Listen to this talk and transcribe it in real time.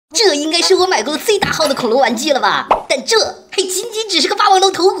这应该是我买过的最大号的恐龙玩具了吧？但这还仅仅只是个霸王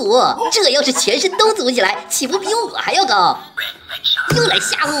龙头骨，这要是全身都组起来，岂不比我还要高？又来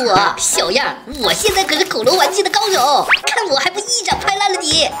吓唬我，小样！我现在可是恐龙玩具的高手，看我还不一掌拍烂了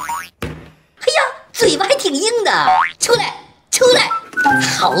你！哎呀，嘴巴还挺硬的，出来，出来！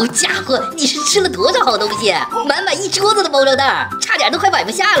好家伙，你是吃了多少好东西？满满一桌子的包装袋，差点都快摆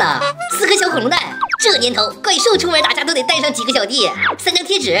不下了。4颗小恐龙蛋，这年头怪兽出门大家都得带上几个小弟。3张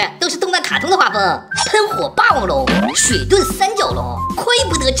贴纸都是动漫卡通的画风，喷火霸王龙、水遁三角龙，怪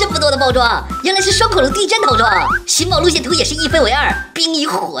不得这么多的包装，原来是双恐龙对战套装。寻宝路线图也是1分为2，冰与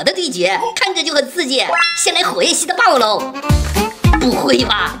火的对决，看着就很刺激。先来火焰系的霸王龙，不会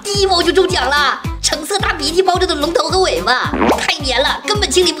吧？第一包就中奖了！橙色大鼻涕包着的龙头和尾巴，太黏了，根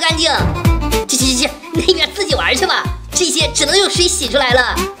本清理不干净。去，那边自己玩去吧，这些只能用水洗出来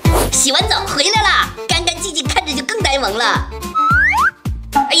了。洗完澡回来了，干干净净，看着就更呆萌了。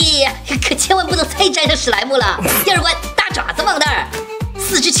哎呀，可千万不能再沾上史莱姆了。第2关大爪子王蛋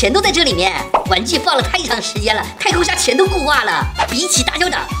，4只全都在这里面。玩具放了太长时间了，太空纱全都固化了。比起大校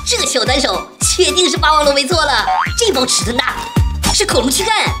长，这小单手确定是霸王龙没错了。这包尺寸大。是恐龙躯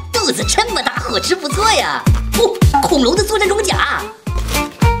干，肚子这么大，伙食不错呀！哦，恐龙的作战装甲，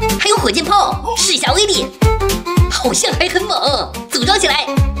还有火箭炮，试一下威力，好像还很猛。组装起来，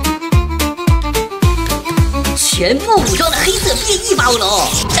全副武装的黑色变异霸王龙，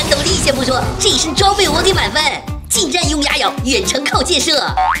战斗力先不说，这一身装备我给满分。近战用牙咬，远程靠箭射。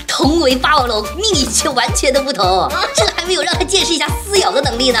同为霸王龙，命运却完全的不同。这还没有让他见识一下撕咬的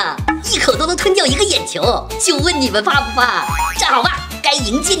能力呢，一口都能吞掉一个眼球。就问你们怕不怕？站好吧，该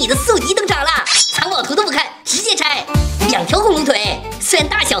迎接你的宿敌登场了。藏宝图都不看，直接拆。2条恐龙腿，虽然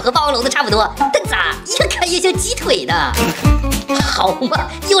大小和霸王龙的差不多，但咋越看越像鸡腿呢？好嘛，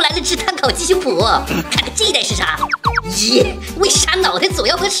又来了只碳烤鸡胸脯，看看这一代是啥？耶，为啥脑袋总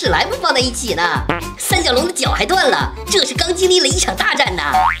要和史莱姆放在一起呢？三角龙的脚还断了，这是刚经历了一场大战呢。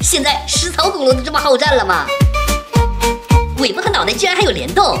现在食草恐龙都这么好战了吗？尾巴和脑袋居然还有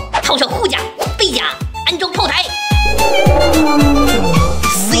联动，套上护甲、背甲，安装炮台。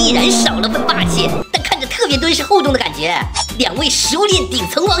虽然少了份霸气，但看着特别敦实厚重的感觉。2位食物链顶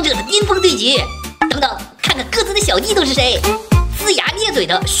层王者的巅峰对决。等等，看看各自的小弟都是谁？龇牙咧嘴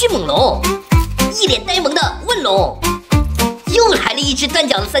的迅猛龙，一脸呆萌的问龙。又来了一只断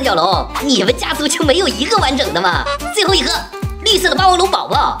脚的三角龙，你们家族就没有一个完整的吗？最后一个绿色的霸王龙宝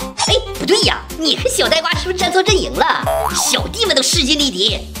宝，哎，不对呀，你和小呆瓜是不是站错阵营了？小弟们都势均力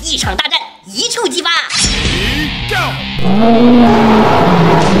敌，一场大战一触即发。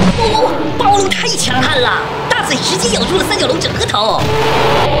哦，霸王龙太强悍了，大嘴直接咬住了三角龙整个头，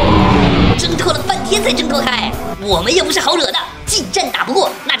挣脱了半天才挣脱开。我们也不是好惹的，近战打不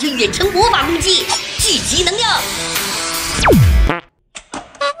过，那就远程魔法攻击，聚集能量。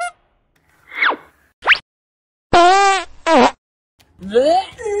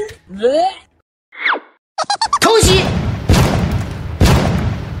偷袭！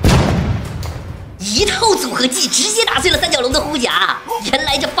一套组合技直接打碎了三角龙的护甲。原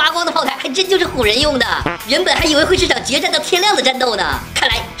来这发光的炮台还真就是唬人用的，原本还以为会是场决战到天亮的战斗呢。看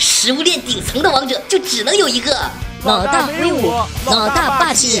来食物链顶层的王者就只能有一个。老大威武，老大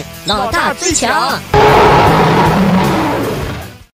霸气，老大最强。